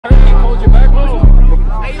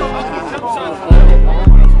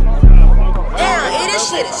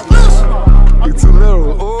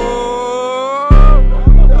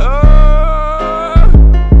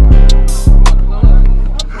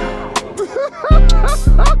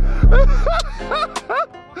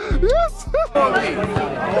Barney.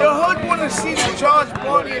 The hood want to see the Charles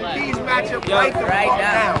Barney and Bees matchup right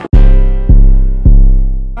now.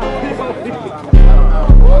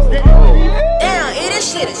 Damn,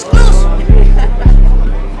 this shit exclusive. You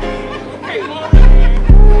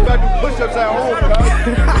gotta do push-ups at home, bro.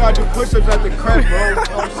 You gotta do push-ups at the crib, bro. You know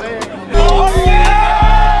what I'm saying? Oh, yeah!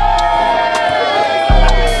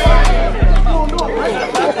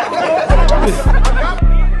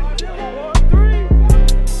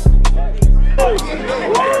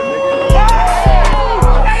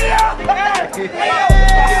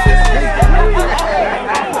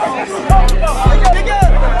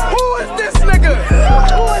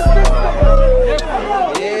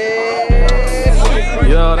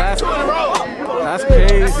 That's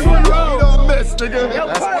crazy. That's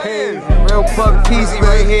crazy. Real fuck Peasy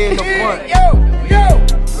right here in the front. Yo,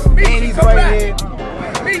 and he's right here.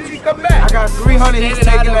 Peachy, come back. I got 300. He's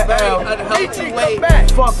taking the L. Peachy, come back.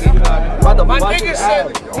 Fuck it. My nigga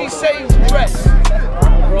said he say he's dressed.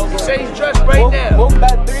 He say he's dressed right now. Move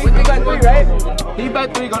back 3. He back 3, right? He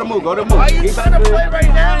back 3. Go to move. Go to move. Are you trying to play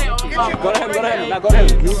right now? Go to him. Now go to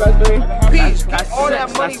him. He back 3. Peace. Get all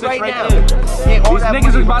that money right now. These niggas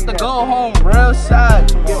is about to go home real sad.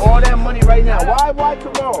 Get all that money right now. Why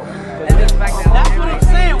tomorrow? That's what I'm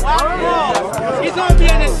saying. Why tomorrow? He's gonna be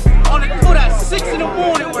on the court at 6 in the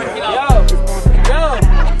morning working out.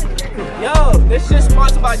 Yo, this shit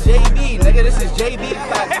sponsored by JB, nigga. This is JB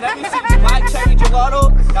packs. Never you see black cherry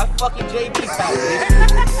gelato? That fucking JB pack.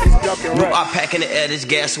 New op pack in the air, this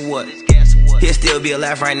gas or what? He'll still be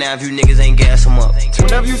alive right now if you niggas ain't gas him up.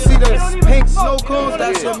 Whenever you see the pink snow cones,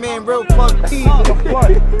 that's your man, real fuck P in the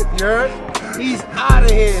front. You heard? He's out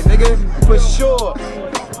of here, nigga, for sure.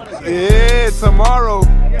 Yeah, tomorrow.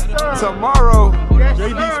 Yes, tomorrow. Yes,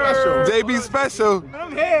 JB special.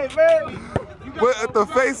 I'm here, man. With the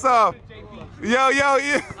face off. Yo.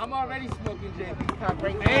 I'm already smoking JB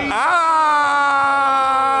right now. Ah!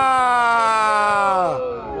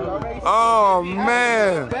 Oh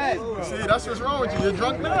man. See, that's what's wrong with you. You're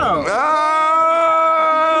drunk now.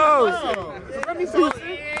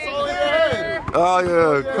 Oh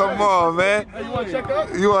yeah, come on, man. You want to check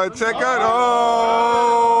out? You want to check out?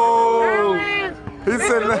 Oh! He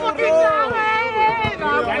said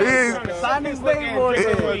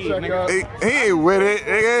he ain't with it,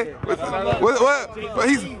 nigga. What?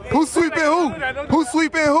 Who's sweeping who? Who's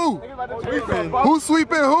sweeping who? Who's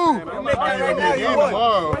sweeping who?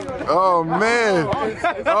 Oh man.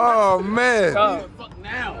 Oh man.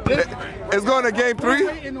 It's going to game 3?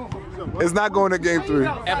 It's not going to game 3.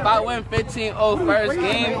 If I win 15-0 first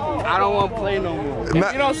game, I don't want to play no more. If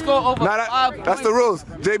you don't score over 5 points, that's the rules.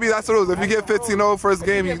 JB, that's the rules. If you get 15-0 first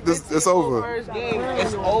game, it's over. First game,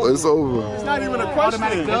 it's over. It's over. It's not even a question.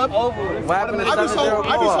 It's over. I just hope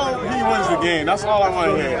he wins the game. That's all I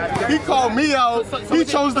want to hear. He called me out. He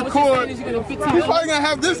chose the court. He's probably going to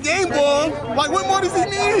have this game ball. Like, what more does he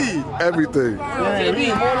need? Everything.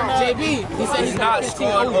 JB, he said he's not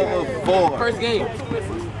scoring over 4 first game.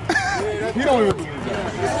 He don't even. Big,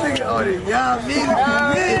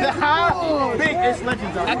 it's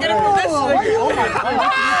legendary. I get it from this nigga. Oh my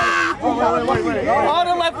God. Wait. All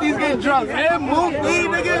the lefties get drunk. And move weed,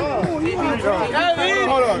 nigga.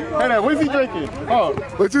 Hold on. Hey, what is he drinking? Oh,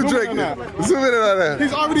 What you drinking? Zoom in on that.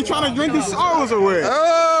 he's already trying to drink his sorrows away.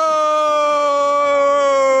 Oh!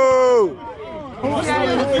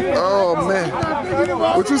 Oh man.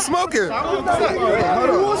 What you smoking?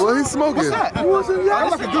 What he's smoking? That's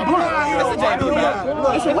like a good blunt. It's a JB, man.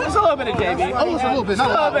 It's a little bit of JB. Oh, it's a little bit. It's a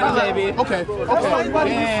little bit of JB. Okay.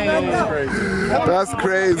 That's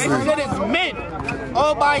crazy. This shit is mint.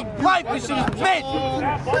 All my life, this shit is mint. You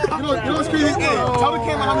know what's crazy? Hey, tell the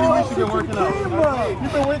camera how many weeks you've been working out.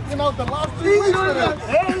 You've been working out the last 3 weeks for that.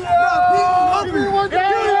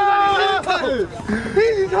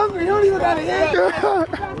 He's hungry, he don't even got a hand. You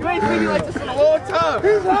ain't seen me like this in a long time.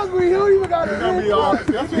 He's hungry, he don't even got a hand.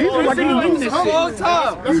 He's been singing this shit a long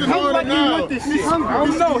time. He's like he want this shit. I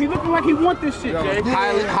don't know, he looking like he want this shit, Jay.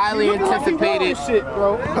 Highly anticipated shit,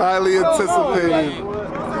 bro. Highly anticipated.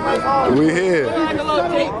 We here.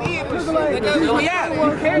 Where we at?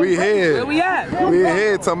 We here. Where we at? We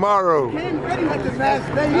here tomorrow. They didn't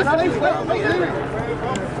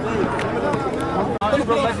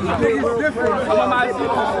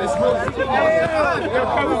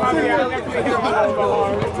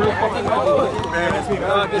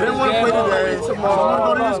want to play today. So I'm going to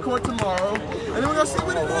go to this court tomorrow. And then we're going go see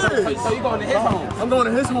what it is. So you going to his home? I'm going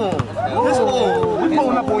to his home. His home. We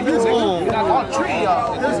pulling up on his home. We got all three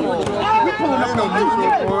y'all. His home. We pulling up on his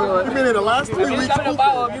home. You been in the last 3 weeks. You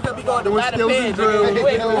could be going to doing skills and drills.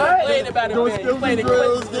 Playing Doing skills and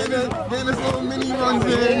drills. Getting this little mini runs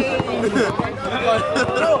in.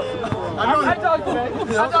 I talked to them.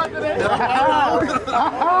 Come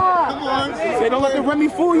on. Say, don't let them run me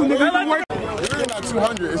fool you, nigga. It's really not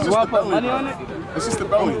 200. It's just the belly. Money on it? It's just the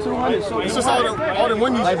belly. 200. It's just all the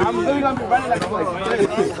windies. I'm really gonna be running like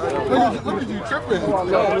Look at you tripping. I'm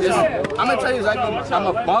gonna tell you exactly. I'm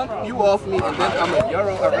a bump you off me, and then I'm a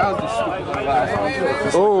euro around this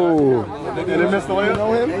stupid. Oh. Did they miss the layup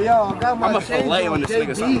on him? Hey, yo, I got my I'm a fillet on this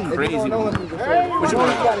nigga, something crazy. What you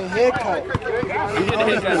got a haircut? I'm getting a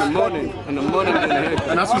haircut in the morning. In the morning, I'm getting a haircut.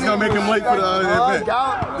 And that's what's gonna make him late for the event.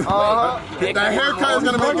 That haircut is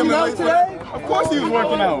gonna make him late for the. Of course he was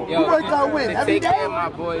working out. You worked out when? Every day?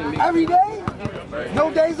 Every day?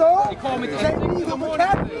 No days off? JB, I'm a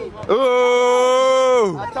captain.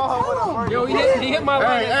 Oh. I told her what I'm working. Yo, he hit my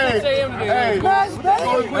line at 6 a.m.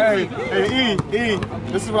 today. Hey, E,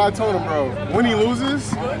 this is what I told him, bro. When he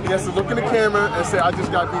loses, he has to look in the camera and say, I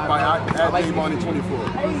just got beat by Ad Money 24.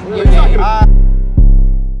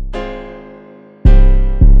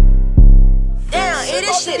 Damn,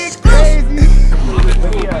 this shit is crazy.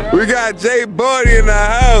 We got Jay Buddy in the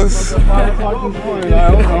house.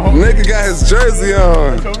 Nigga got his jersey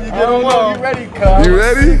on. You ready, cuz? You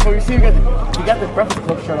ready? So you see, he got the Breakfast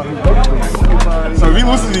Club shirt on. So if he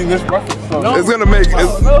loses in this Breakfast Club, It's gonna make it.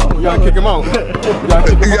 you gotta kick him out. You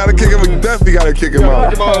gotta kick him. Definitely gotta kick him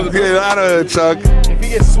out. Get out of here, Chuck. If he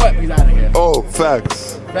gets swept, he's out of here. Oh,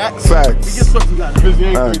 facts. Facts? Facts. He gets swept, you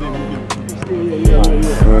got it.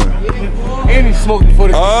 And he smoked before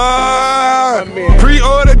the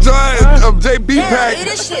Pre-order joint of JB Damn, Pack.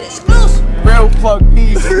 this shit exclusive. Real plug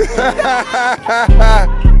piece. You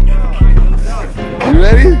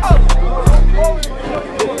ready?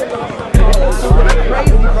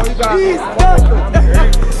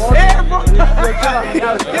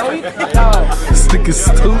 This nigga's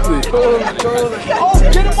stupid. Oh,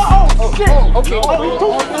 get him out. Oh, shit. Okay.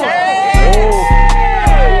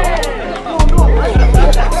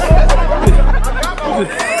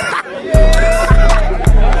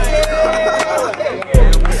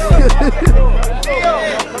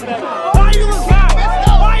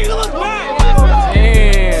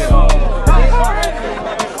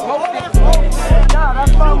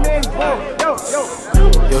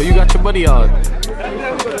 Yo, you got your money on.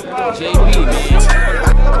 JB, man.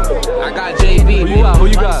 I got JB. Who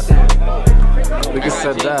you got? Nigga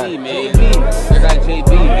said that. JB, man. I got JB,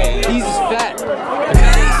 man. He's fat.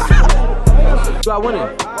 You got winning. I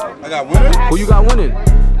got winning? Who you got winning?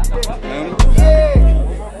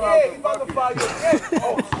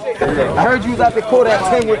 I heard you was at the court at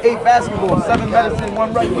 10 with 8 basketball, 7 medicine,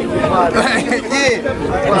 1 rugby. Yeah.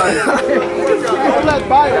 Let's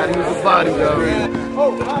buy it. He was a body, though.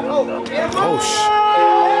 Oh, shit.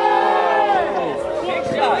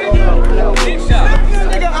 Big shot.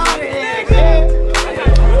 Nigga out of here.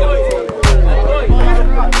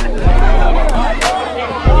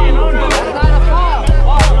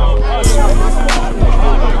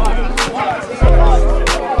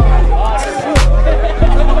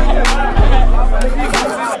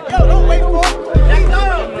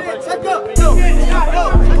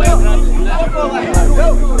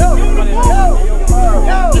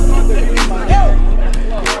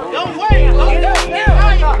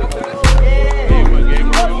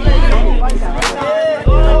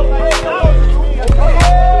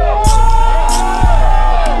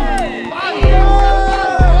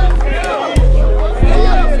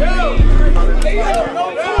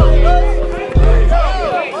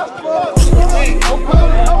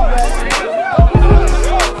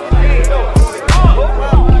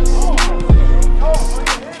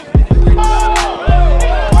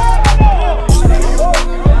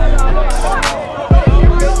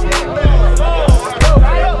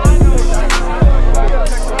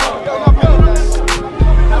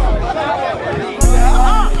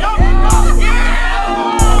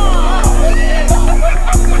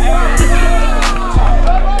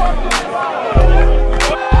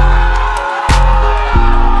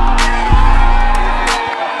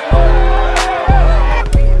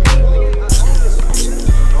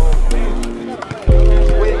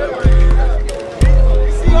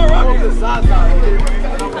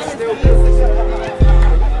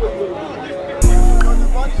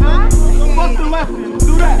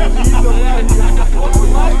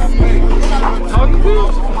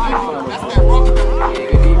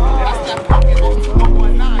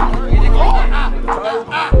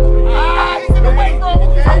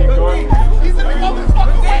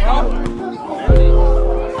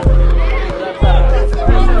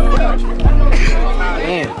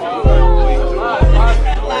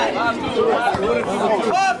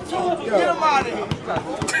 out of here.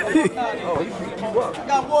 You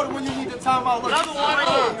got water when you need the timeout. Another one.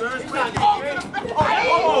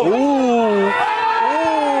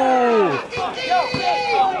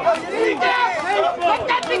 Let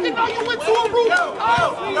that nigga know you went to a room.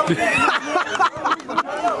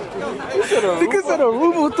 Nigga said a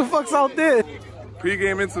room. What the fuck's out there?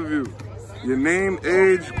 Pre-game interview. Your name,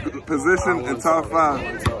 age, position, and top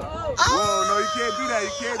 5. Whoa, no, you can't do that.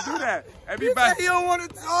 You can't do that. Everybody. He don't want to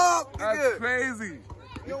talk. That's crazy.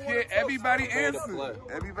 You can't. Everybody answer.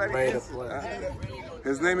 Everybody answer.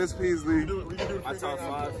 His name is Peasley. My top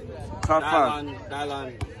 5. Top 5.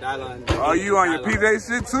 Dylan. Are you on your PJ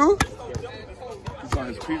shit too? He's on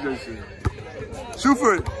his PJ shit. Shoot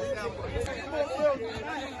for it.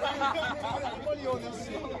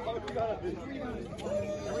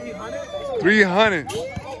 $300.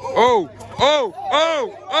 Oh.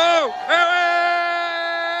 Hey!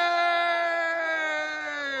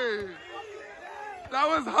 That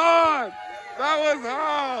was hard.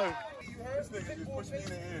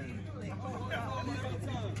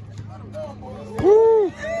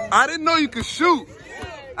 Woo! I didn't know you could shoot.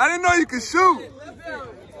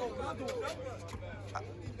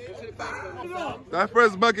 That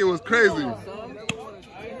first bucket was crazy. Let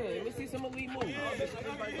me see some elite moves.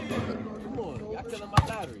 Come on, y'all killing my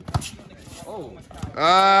battery. Oh.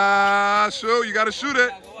 Shoot, you gotta shoot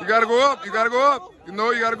it. You gotta go up. You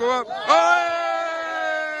know, you gotta go up. Hey!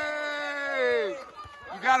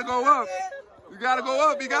 You gotta go up.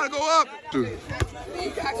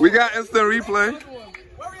 We got instant replay.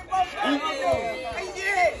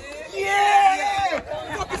 Yeah!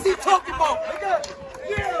 What is he talking about?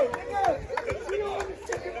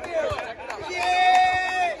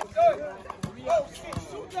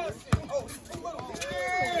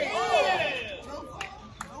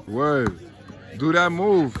 Word. Do that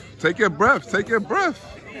move. Take your breath.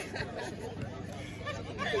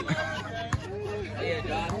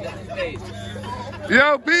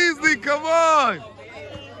 Yo, Beasley, come on.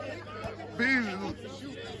 Beasley.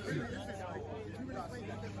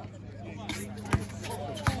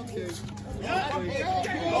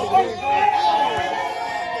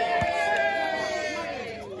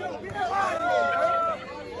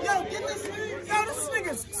 This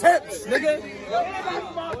nigga's tips, nigga.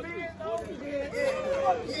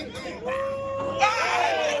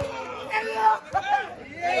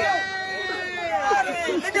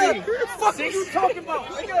 Nigga, fuck are you talking about?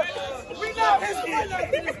 Nigga, we not his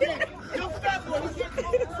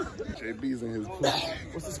JB's in his pool.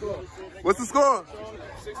 What's the score?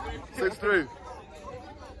 6-3.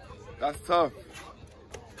 That's tough.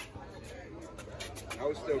 That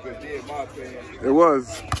was still good day in my opinion. It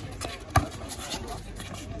was.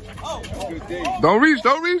 Good day. Don't reach.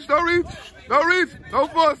 Don't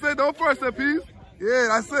force it, Peace. Yeah,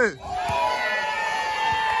 that's it.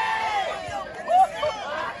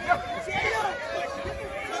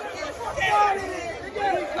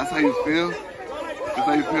 That's how you feel? That's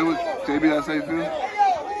how you feel with JB? That's how you feel?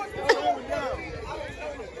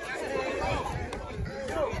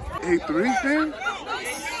 8-3, fam?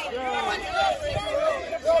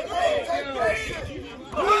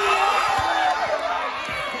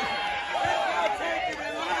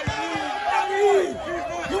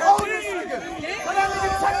 You owe this nigga. Let that nigga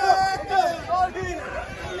check up.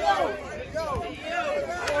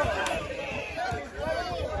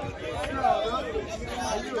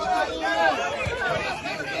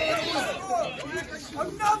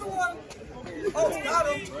 Another one. Oh, got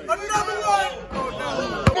him. Another one.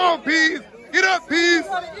 Come on, Peas. Get up, Peas.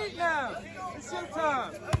 Eat now. It's your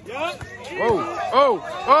time.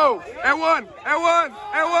 Oh. And one.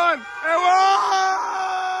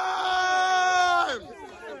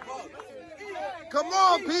 Come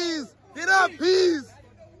on, Peas. Get up, Peas.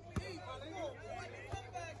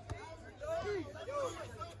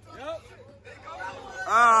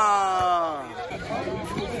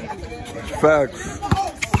 Facts.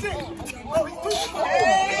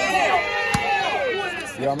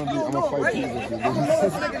 Yeah, I'm gonna fight Peas with you.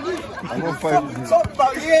 I'm gonna fight with you. Talk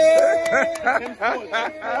about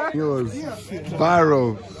He was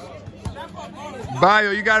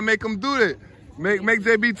Bio, you gotta make him do it. Make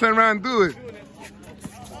JB turn around and do it.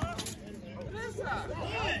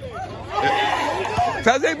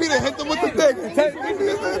 Tell JB to hit them with the thing.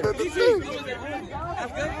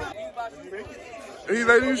 He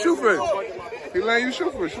letting you shoot for it. He letting you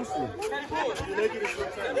shoot for it. Shoot for it.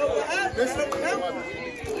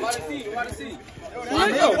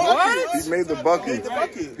 What? He made the bucket.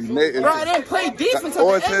 He made it. Bro, I didn't play defense at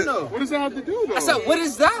the end, though. What does that have to do, though? I said, what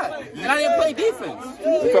is that? And I didn't play defense.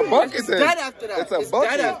 It's a bucket It's then. dead after that. It's a It's bucket.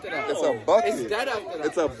 dead after that. It's a bucket. It's dead after that.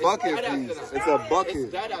 It's a bucket, It's dead please. after that. It's a bucket.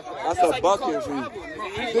 It's dead after that. That's Just a like bucket, you please. called travel,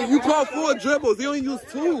 nigga. Then you called 4 dribbles. He only used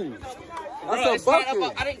 2. Bro, That's it's a not bucket.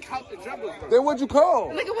 about, I didn't count the dribbles, bro. Then what'd you call?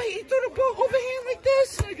 Nigga, wait, he threw the ball overhand like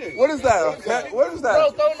this, nigga. What is that? What is Bro,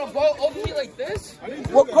 that? throwing the ball over me like this?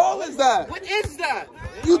 What call is that? What is that?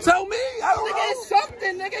 You tell me. I don't Nigga, know. it's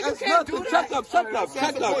something, nigga. You That's can't do nothing. that. Check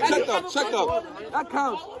up. That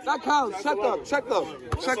counts. Check up.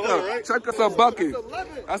 That's a bucket.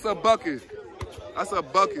 That's a bucket. That's a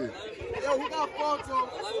bucket. Yo, who got faults on?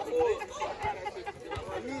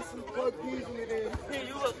 I need some good peas in there. Hey,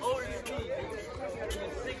 you look older than me.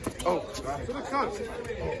 Oh, To the couch.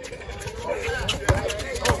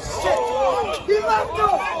 He left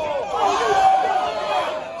him.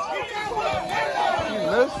 you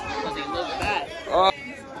missed? Because he looks bad.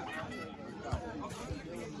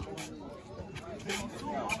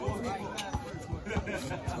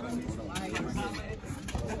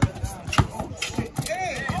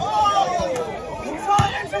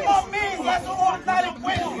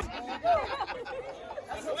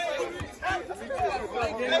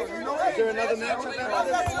 Is there another match?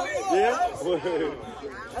 Yeah?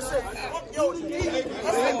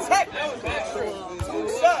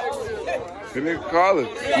 He didn't call it.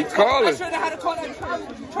 You called I it. should have had to call that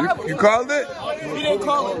travel. You called it? He didn't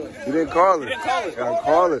call it. You didn't call it. You gotta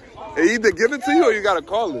call it. They either give it to you or you gotta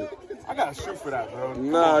call it. I gotta shoot for that, bro.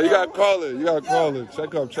 Nah, you gotta call it. You gotta call it.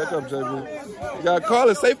 Check up, JB. You gotta call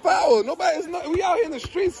it. Say foul. Nobody's not. We out here in the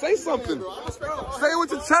streets. Say something. Say it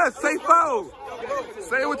with your chest. Say foul.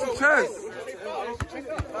 Say it with your chest.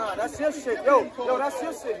 That's your shit. Yo, that's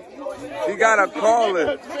your shit. You gotta call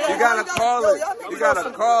it. You gotta call it. You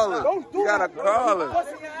gotta call it. You gotta call it.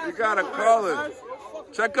 You gotta call it.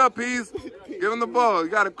 Check up, Peas. Give him the ball. You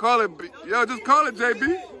gotta call it. Yo, just call it,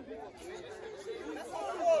 JB.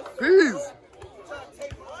 Peas.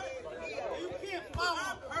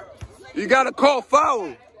 You gotta call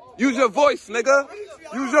foul. Use your voice, nigga.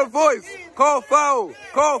 Use your voice. Call foul.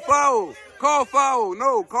 Call foul. Call foul.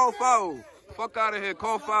 No, call foul. Fuck out of here.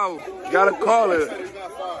 Call foul. You gotta call it. That's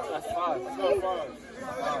five. That's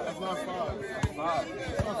not five. You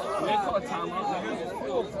didn't call a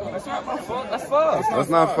timeout. That's not my fault. That's five. That's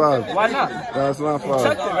not five. Why not? That's not five.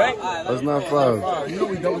 Checked it, right? That's not five. You know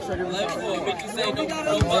we double check every time. We can say no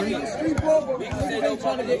bucket. We can say no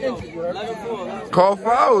bucket. Call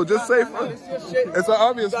foul. Just say foul. It's an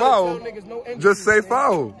obvious foul. Just say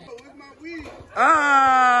foul.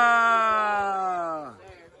 Ah!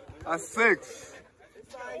 A 6.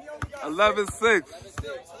 11-6.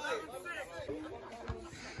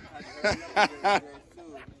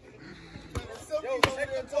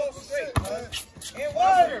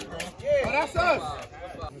 Oh, that's us.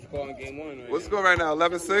 What's the score right now?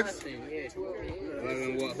 11-6?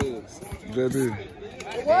 11 what? Who? JB.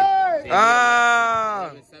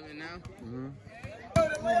 Ah! 7 now?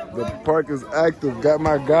 The park is active. Got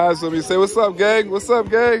my guys with me. Say, what's up, gang? What's up,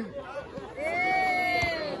 gang?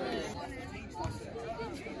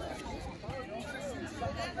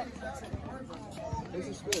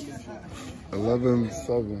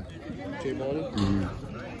 $11-7.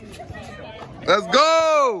 Let's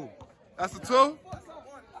go! That's a 2?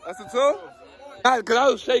 That's a 2? Because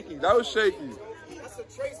that was shaky. That was shaky.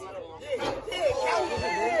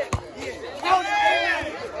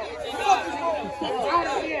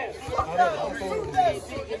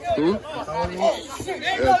 Who?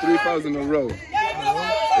 Yeah, 3 fouls in a row.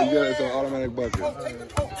 And yeah, it's an automatic bucket.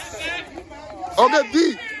 Oh, good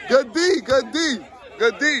D! Good D! Good D!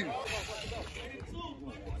 Good D!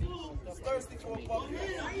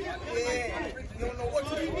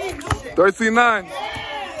 13-9.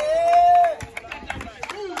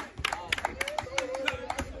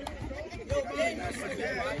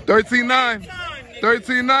 13-9.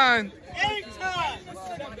 13-9.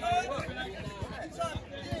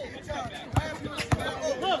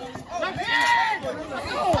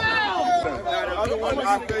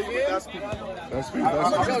 That's speed.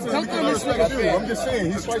 I'm just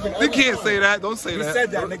saying, he's swiping. You can't say that. Don't say that. He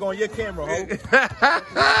said that, nigga, on your camera, ho.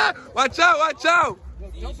 Watch out, watch out.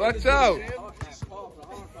 Watch out.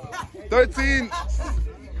 13-9.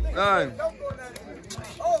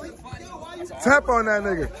 Tap on that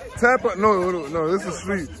nigga. Tap on. No, this is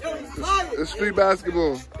street. It's street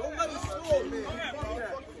basketball.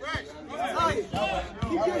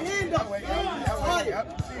 Keep your hand up.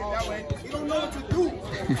 He don't know what to do.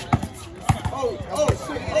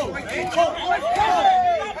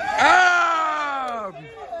 Ah!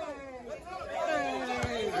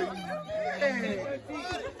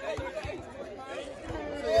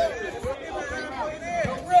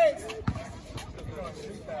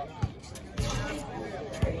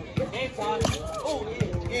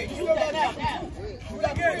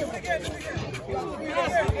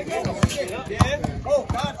 Oh,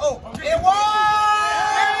 God. Oh, it was!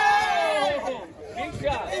 Big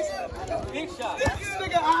shot. Big shot. This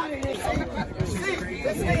nigga out of here.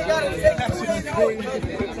 This nigga gotta take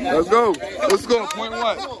Let's go. Let's go. Point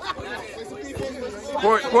what?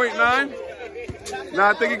 Point 9? Nah,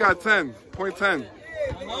 I think he got 10. Point 10.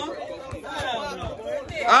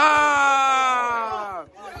 Ah!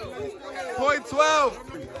 Point 12.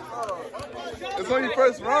 It's only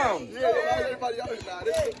first round. This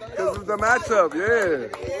is the matchup, yeah.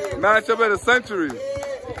 Matchup of the century.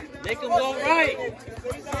 Make him go right.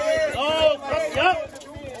 Oh, yup.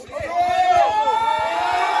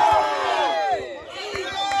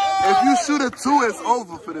 If you shoot a 2, it's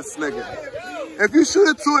over for this nigga. If you shoot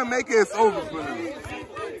a 2 and make it, it's over for him.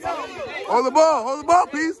 Hold the ball,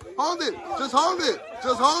 please. Hold it. Just hold it.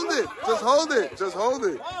 Just hold it. Just hold it. Just hold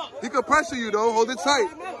it. He can pressure you though. Hold it tight.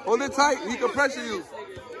 Hold it tight. He can pressure you.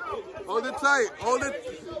 Hold it tight. Hold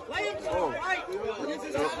it. Oh.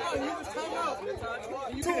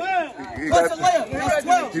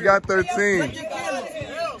 He got 13.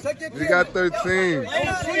 He got 13.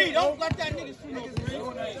 Don't let that nigga shoot no three.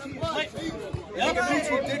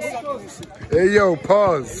 Hey yo,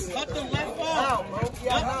 pause. Cut the left off. He's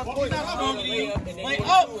not stronger than you. Play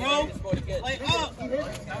up, bro. Play up.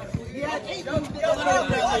 Yup, he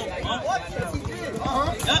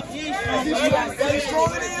ain't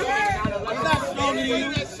stronger than you. He's not stronger than you.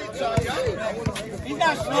 He's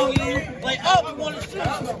not stronger than you. Play up. You want to shoot.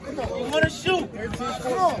 You want to shoot.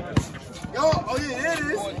 Come on. Yo, oh yeah, there it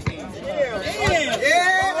is.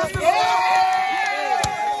 Yeah. Let's go.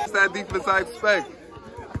 That's that defense I expect.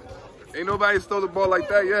 Ain't nobody stole the ball like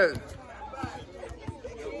that yet.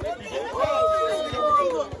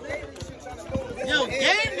 Yo,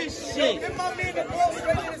 game this shit. Get my man the ball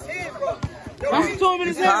straight in his hand, bro. He's throwing in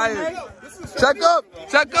his He's hand, tired. man. Check up.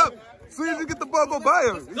 Check up. As soon as you get the ball, go by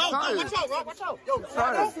him. He's Go, tired. watch out, bro. Watch out. Yo,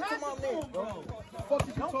 Tired. What the fuck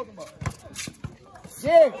you talking about?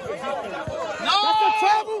 Yeah. No! That's a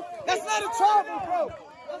travel. That's not a travel, bro.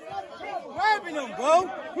 That's not a travel. Grabbing him, bro.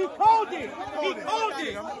 He called it. He called it.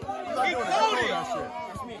 He called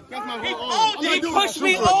it. He called it. He pushed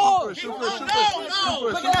me off. Shoot for it. No.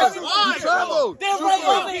 He traveled. They're right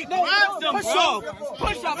over. He grabbed him, bro.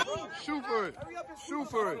 Push up. Shoot for it. Shoot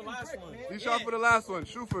for it. He shot for the last one.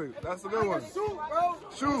 Shoot for it. That's a good one. Shoot, bro.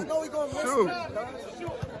 Shoot. Shoot.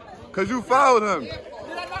 Because you fouled him.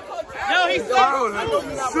 Yo, he Fouled him.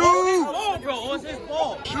 Shoot. ball, bro. It was his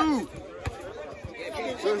ball. Shoot.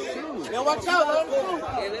 Just shoot. Yo, watch out. Let him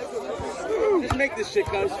shoot. Just make this shit,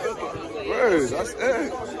 cuz. Word. That's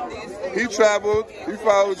it. He traveled. He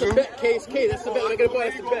fouled you. Case. That's the bet. Make it a ball.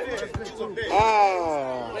 That's the bet.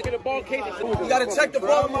 Ah. Make it a ball, case. You gotta check the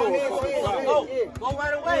ball, my man. Go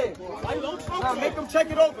right away. Why you don't Now make him check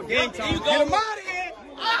it over. Game time. Get him out of here.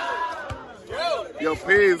 Yo,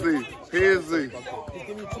 Paisley.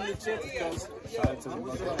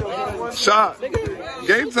 Shot.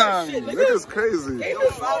 Game time. Nigga's crazy.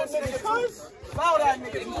 Foul that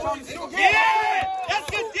nigga. He's trying to shoot. Yeah! That's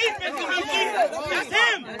good defense, That's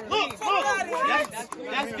him! Look!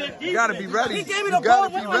 That's good defense. You gotta be ready. He gave me You the gotta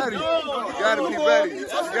ball. be ready. You gotta be ready. You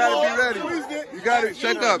gotta be ready. You gotta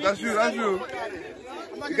check up. That's you. That's you.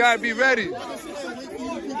 You gotta be ready.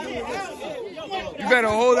 You better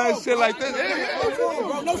hold that shit like this.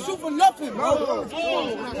 No shoot for nothing, bro.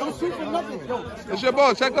 No shoot for nothing, bro. It's your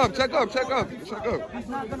ball. Check up. Check up. Check up. Check up. He's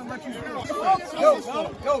not gonna let you Yo,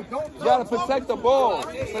 don't. You gotta protect the ball.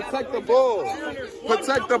 Protect the ball.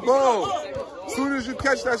 Protect the ball. As soon as you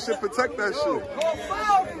catch that shit, protect that shit. Go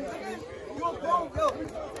foul.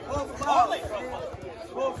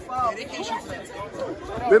 Go foul.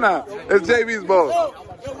 They're not. It's JB's ball.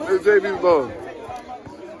 It's JB's ball.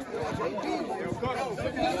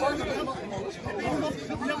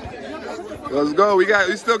 Let's go. We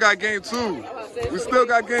still got game 2. We still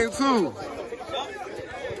got game 2.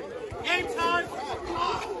 Game time.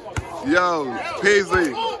 Yo,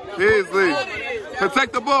 Paisley.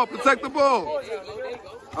 Protect the ball. Protect the ball.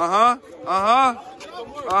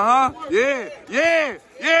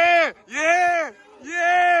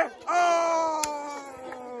 Yeah.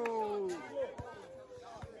 Oh.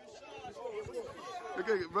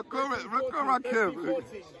 Okay, record Rakim.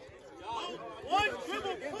 One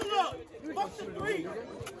dribble pull up. Fuck the 3.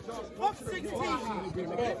 Fuck 16.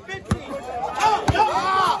 15.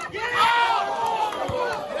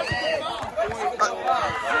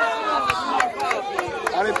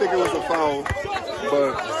 I didn't think it was a foul,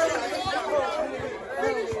 but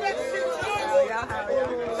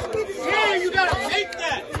yeah, you gotta take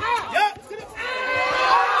that. Yup.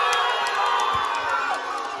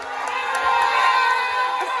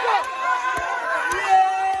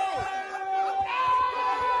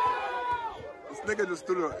 Nigga just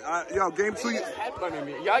threw the yo, game 2. Y'all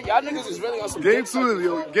niggas is really on some Game 2,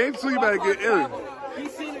 yo, game 2, you better get in.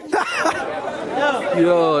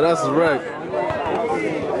 Yo, that's wreck.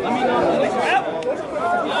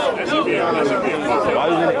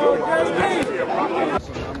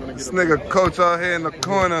 This nigga coach out here in the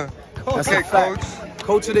corner. Okay, coach.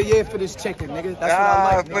 Coach of the year for this chicken, nigga. That's what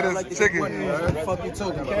I like. For this like chicken. What the fuck you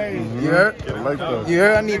talking about? You heard? You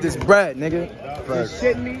heard? I need this bread, nigga. you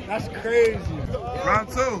shitting me? That's crazy. Round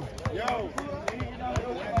 2. Yo.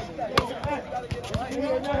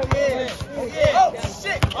 Oh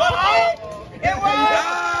shit! It was.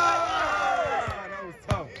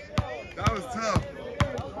 That was tough.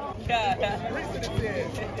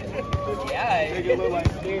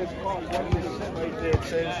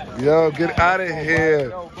 Yo, get out of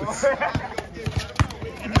here.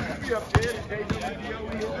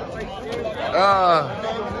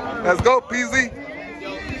 Let's go, PZ.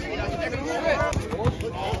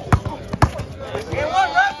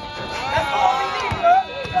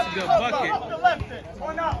 Good bucket.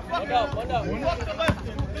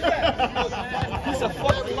 He's a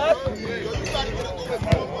fucking left.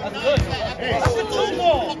 That's good. That's a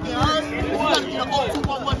 2-ball.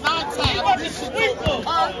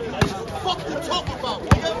 Fuck you talking about,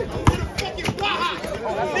 nigga? Who the fuck is Baja?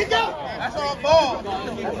 Nigga? That's all ball.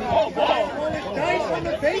 All ball.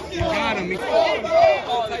 Got him.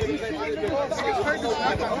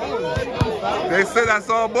 They said that's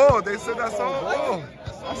all ball. They said that's all ball.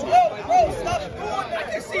 Bro, stop doing that. I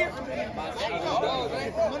can see it from here.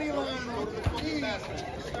 Money line on the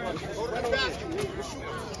Go to the basket. You shoot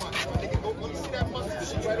too much. Nigga, go see that muscle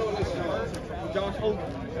shit right over there. Josh Hogan.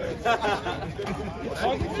 That's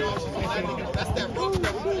that rough.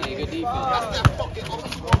 That's that fucking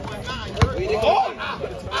 1v119.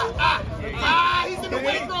 He's in the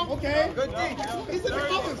weight room. Okay. Good D. He's in the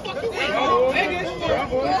motherfucking weight room.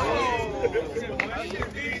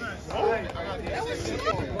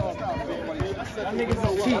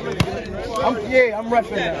 I'm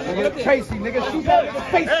repping that. Nigga. Tracy, nigga. Shoot that in the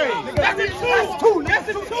face. That's a 2. That's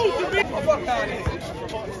a 2 to me.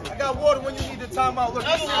 I got water when you need the timeout. Look.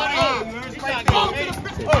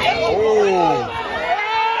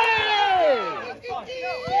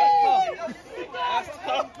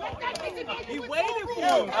 He waited for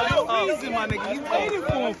him for no reason, my nigga. He waited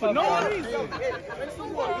for him for no reason.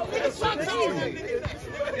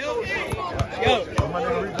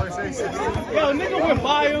 Yo, nigga went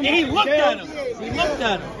by him. He looked at him.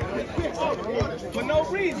 For no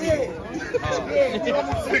reason.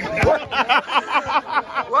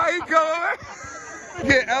 Why you going? You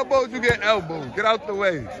get elbowed, you get elbowed. Get out the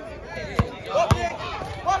way.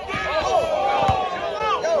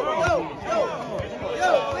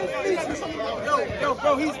 Yo,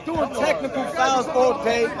 bro, he's doing technical fouls all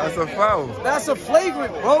day. That's a foul. That's a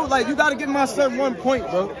flagrant, bro. Like, you got to give my son 1 point,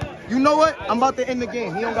 bro. You know what? I'm about to end the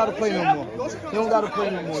game. He don't got to play no more. Chill, bro,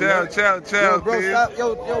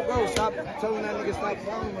 stop telling that nigga stop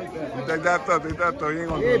fouling like that. You take that up. He ain't gonna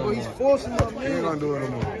do it. Yeah, but he's forcing it. He ain't gonna do it no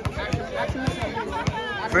more.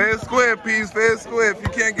 Fair square, Peace. Fair square. If you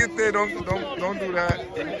can't get there, don't do that.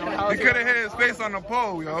 He could have hit his face on the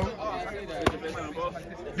pole, yo.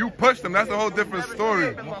 You pushed him. That's a whole different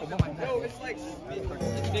story.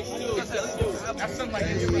 That's something like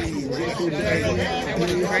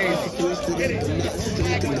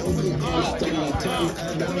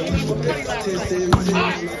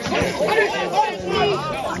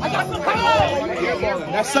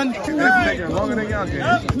That's Sunday. Longer than y'all game.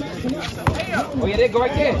 Oh, yeah, they go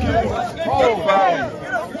right there. Oh, foul.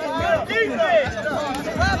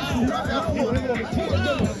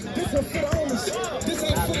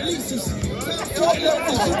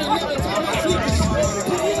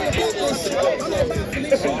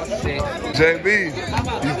 JB,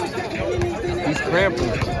 he's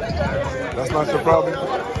cramping. That's not your problem.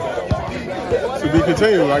 To be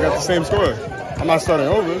continued, I got the same score. I'm not starting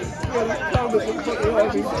over.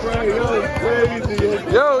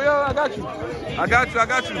 Yo, I got you.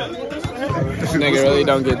 This nigga really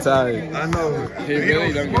don't get tired. I know. He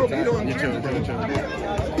really don't get tired. You chill.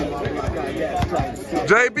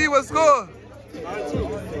 JB, what score?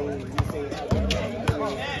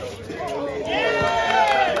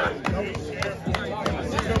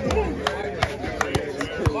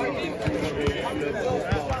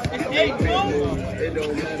 I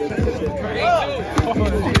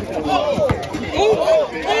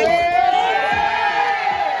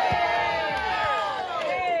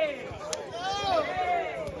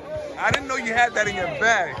didn't know you had that in your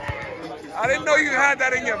bag. I didn't know you had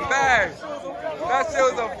that in your bag. That shit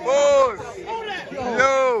was a force.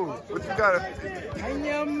 Yo, what you got?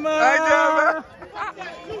 I'm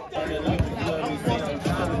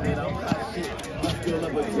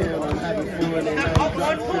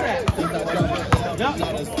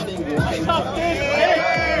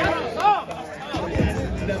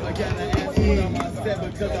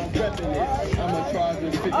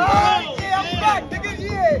back, nigga.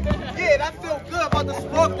 Yeah, that feel good. About to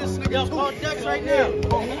smoke this nigga. Call Dex right now.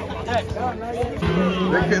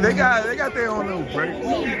 They got their own little break.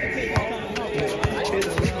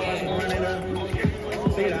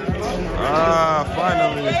 Ah,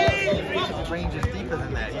 finally. Range is deeper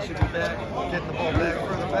than that. He should be back, getting the ball back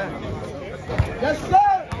further back. Yes, sir.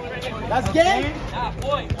 That's game.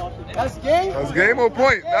 That's game. That's game or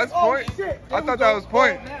point? That's point. Oh, shit. I thought that was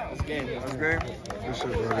point. That's game. That's game. Good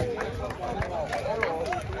shit, buddy.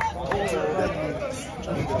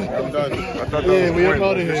 I'm done. I thought that was we point,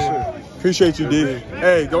 out of but here. Appreciate you, D.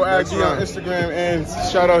 Hey, go add G on Instagram and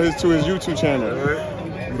shout out to his YouTube channel.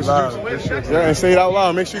 Yeah, and say it out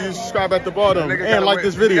loud. Make sure you subscribe at the bottom and like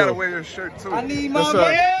this video. You gotta wear your shirt too. I need my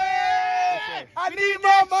money. I need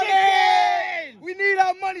my money. We need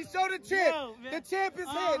our money. Show the champ. The champ is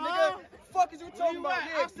here, nigga. Fuck is you talking about?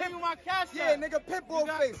 I'll send you my cash. Yeah, nigga, pitbull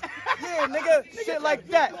face. Yeah, nigga, shit like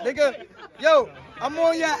that, nigga. Yo, I'm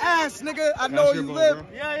on your ass, nigga. I know you live.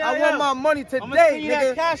 I want my money today,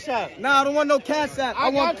 nigga. Cash app. Nah, I don't want no cash app. I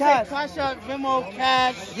want cash. Cash app, Venmo,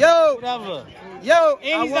 cash. Yo, whatever. Yo,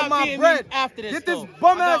 And I want my bread. After this, get this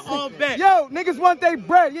bum ass. Yo, niggas want their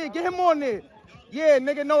bread. Yeah, get him on there. Yeah,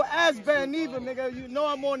 nigga, no ass band neither, nigga. You know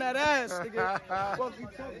I'm on that ass, nigga. Fuck you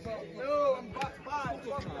talking about? Yo.